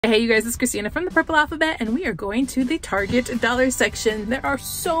Hey you guys, it's Christina from the Purple Alphabet and we are going to the Target dollar section. There are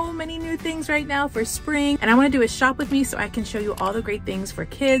so many new things right now for spring and I want to do a shop with me so I can show you all the great things for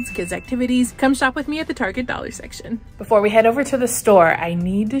kids activities. Come shop with me at the Target dollar section. Before we head over to the store, I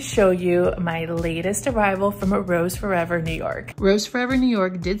need to show you my latest arrival from Rose Forever New York. Rose Forever New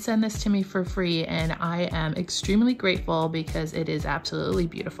York did send this to me for free and I am extremely grateful because it is absolutely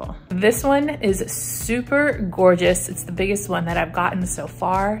beautiful. This one is super gorgeous. It's the biggest one that I've gotten so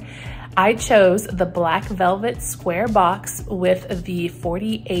far. I chose the black velvet square box with the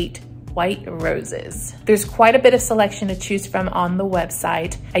 48 white roses. There's quite a bit of selection to choose from on the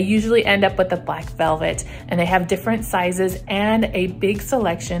website. I usually end up with the black velvet and they have different sizes and a big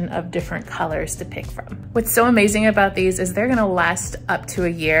selection of different colors to pick from. What's so amazing about these is they're gonna last up to a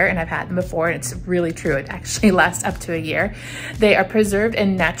year, and I've had them before and it's really true, it actually lasts up to a year. They are preserved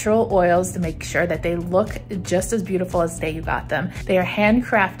in natural oils to make sure that they look just as beautiful as day you got them. They are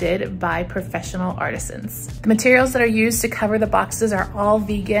handcrafted by professional artisans. The materials that are used to cover the boxes are all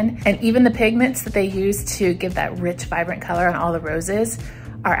vegan, and even the pigments that they use to give that rich, vibrant color on all the roses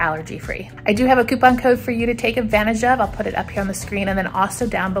are allergy-free. I do have a coupon code for you to take advantage of. I'll put it up here on the screen, and then also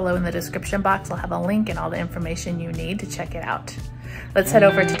down below in the description box, I'll have a link and all the information you need to check it out. Let's head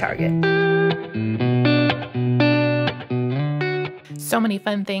over to Target. So many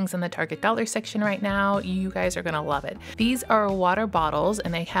fun things in the Target dollar section right now. You guys are gonna love it. These are water bottles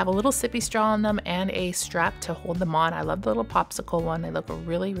and they have a little sippy straw in them and a strap to hold them on. I love the little popsicle one. They look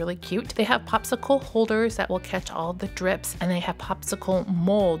really, really cute. They have popsicle holders that will catch all the drips, and they have popsicle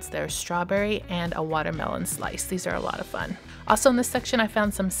molds. There's strawberry and a watermelon slice. These are a lot of fun. Also in this section, I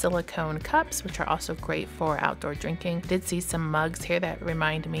found some silicone cups, which are also great for outdoor drinking. Did see some mugs here that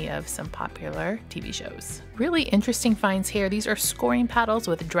remind me of some popular TV shows. Really interesting finds here. These are scoring paddles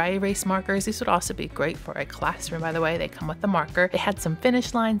with dry erase markers. These would also be great for a classroom, by the way. They come with the marker. They had some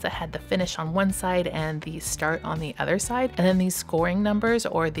finish lines that had the finish on one side and the start on the other side. And then these scoring numbers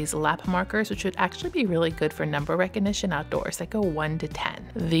or these lap markers, which would actually be really good for number recognition outdoors. They go 1 to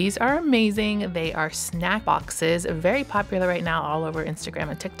 10. These are amazing. They are snack boxes, very popular right now all over Instagram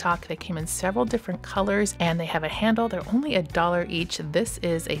and TikTok. They came in several different colors and they have a handle. They're only $1 each. This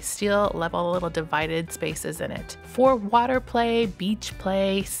is a steel level, little divided spaces in it. For water play, beach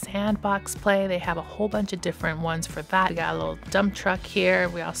play, sandbox play, they have a whole bunch of different ones for that. We got a little dump truck here.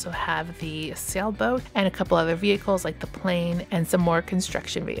 We also have the sailboat and a couple other vehicles like the plane and some more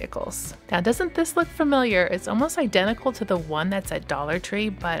construction vehicles. Now, doesn't this look familiar? It's almost identical to the one that's at Dollar Tree,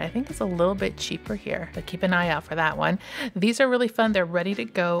 but I think it's a little bit cheaper here, but keep an eye out for that one. These are really fun. They're ready to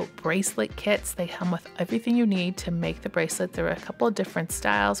go bracelet kits. They come with everything you need to make the bracelet. There are a couple of different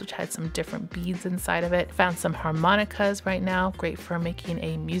styles, which had some different beads inside of it. Found some harmonicas right now, great for making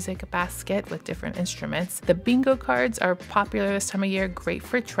a music basket with different instruments. The bingo cards are popular this time of year, great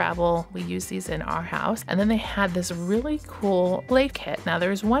for travel. We use these in our house. And then they had this really cool play kit. Now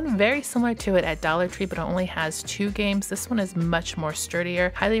there's one very similar to it at Dollar Tree, but it only has 2 games. This one is much more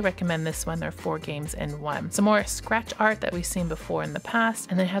sturdier. Highly recommend this one. There are 4 games in one. Some more scratch art that we've seen before in the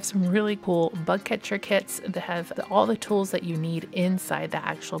past. And they have some really cool bug catcher kits that have all the tools that you need inside the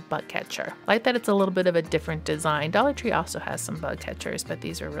actual bug catcher. I like that it's a little bit of a different design. Dollar Tree also has some bug catchers, but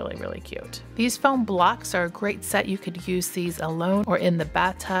these are really, really cute. These foam blocks are a great set. You could use these alone or in the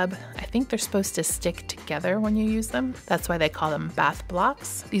bathtub. I think they're supposed to stick together when you use them. That's why they call them bath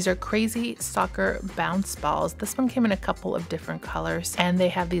blocks. These are crazy soccer bounce balls. This one came in a couple of different colors and they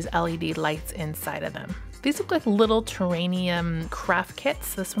have these LED lights inside of them. These look like little terranium craft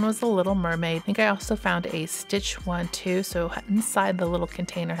kits. This one was the Little Mermaid. I think I also found a Stitch one too. So inside the little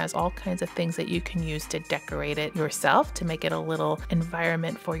container has all kinds of things that you can use to decorate it yourself to make it a little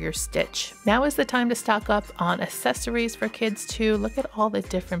environment for your Stitch. Now is the time to stock up on accessories for kids too. Look at all the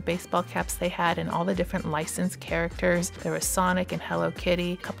different baseball caps they had and all the different licensed characters. There was Sonic and Hello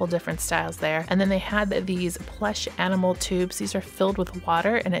Kitty, a couple different styles there. And then they had these plush animal tubes. These are filled with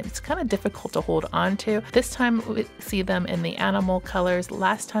water and it's kind of difficult to hold on to. This time we see them in the animal colors.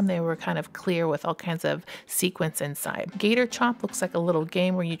 Last time they were kind of clear with all kinds of sequins inside. Gator Chomp looks like a little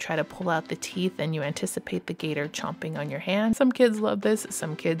game where you try to pull out the teeth and you anticipate the gator chomping on your hand. Some kids love this,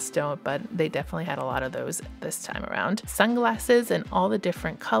 some kids don't, but they definitely had a lot of those this time around. Sunglasses in all the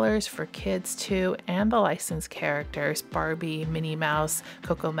different colors for kids too, and the licensed characters, Barbie, Minnie Mouse,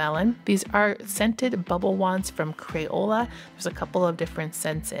 Coco Melon. These are scented bubble wands from Crayola. There's a couple of different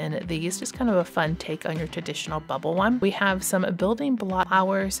scents in these, just kind of a fun take on your traditional bubble one. We have some building block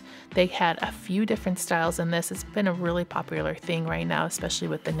flowers. They had a few different styles in this. It's been a really popular thing right now, especially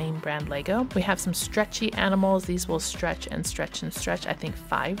with the name brand Lego. We have some stretchy animals. These will stretch and stretch and stretch, I think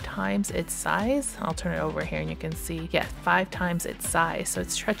 5 times its size. I'll turn it over here and you can see, yeah, 5 times its size. So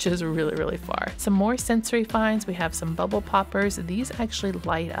it stretches really, really far. Some more sensory finds. We have some bubble poppers. These actually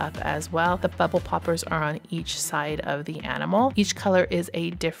light up as well. The bubble poppers are on each side of the animal. Each color is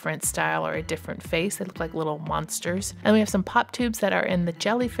a different style or a different face. They look like little monsters. And we have some pop tubes that are in the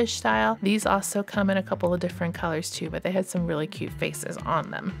jellyfish style. These also come in a couple of different colors too, but they had some really cute faces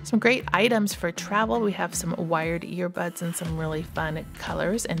on them. Some great items for travel. We have some wired earbuds and some really fun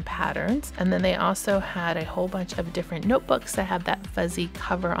colors and patterns. And then they also had a whole bunch of different notebooks that have that fuzzy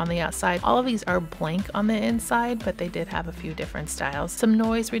cover on the outside. All of these are blank on the inside, but they did have a few different styles. Some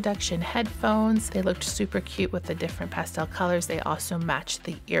noise reduction headphones. They looked super cute with the different pastel colors. They also matched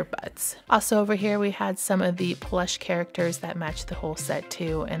the earbuds. Also over here we had some of the plush characters that matched the whole set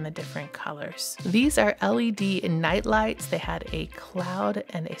too in the different colors. These are LED night lights. They had a cloud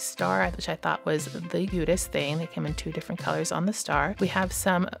and a star, which I thought was the cutest thing. They came in 2 different colors on the star. We have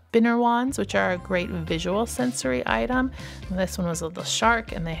some spinner wands, which are a great visual sensory item. This one was a little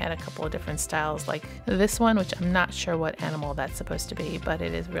shark, and they had a couple of different styles like this one, which I'm not sure what animal that's supposed to be, but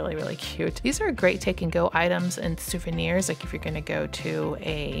it is really, really cute. These are great take and go items and souvenirs, like if you're going to go to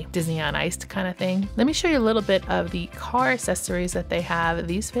a Disney on Ice kind of thing. Let me show you a little bit of the car accessories that they have.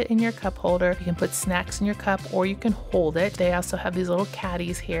 These fit in your cup holder. You can put snacks in your cup or you can hold it. They also have these little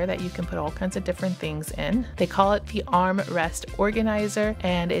caddies here that you can put all kinds of different things in. They call it the armrest organizer,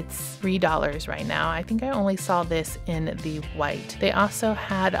 and it's $3 right now. I think I only saw this in the white. They also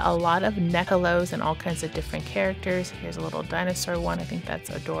had a lot of neck pillows and all kinds of different characters. Here's a little dinosaur one. I think that's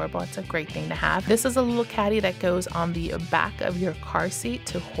adorable. It's a great thing to have. This is a little caddy that goes on the back of your car seat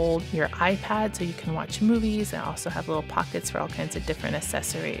to hold your iPad so you can watch movies, and also have little pockets for all kinds of different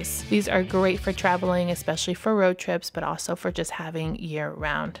accessories. These are great for traveling, especially for road trips, but also for just having year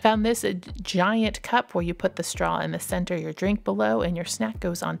round. Found this a giant cup where you put the straw in the center, your drink below, and your snack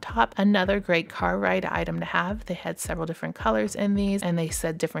goes on top. Another great car ride item to have. They had several different colors in these, and they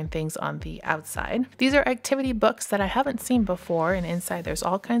said different things on the outside. These are activity books that I haven't seen before, and inside there's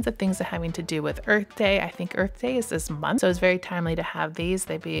all kinds of things having to do with Earth Day. I think Earth Day is this month, so it's very timely to have these.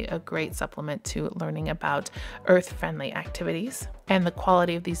 They'd be a great supplement to learning about earth-friendly activities. And the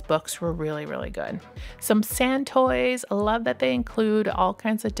quality of these books were really, really good. Some sand toys. I love that they include all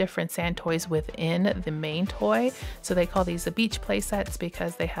kinds of different sand toys within the main toy. So they call these the beach play sets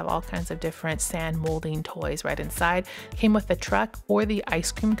because they have all kinds of different sand molding toys right inside. Came with the truck or the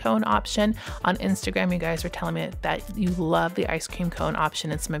ice cream cone option. On Instagram, you guys were telling me that you love the ice cream cone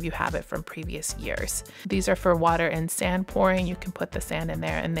option, and some of you have it from previous years. These are for water and sand pouring. You can put the sand in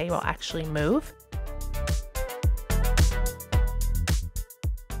there and they will actually move.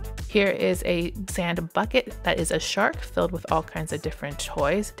 Here is a sand bucket that is a shark filled with all kinds of different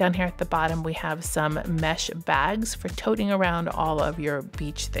toys. Down here at the bottom, we have some mesh bags for toting around all of your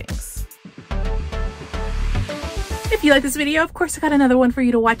beach things. If you like this video, of course I got another one for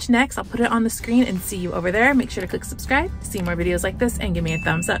you to watch next. I'll put it on the screen and see you over there. Make sure to click subscribe to see more videos like this and give me a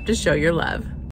thumbs up to show your love.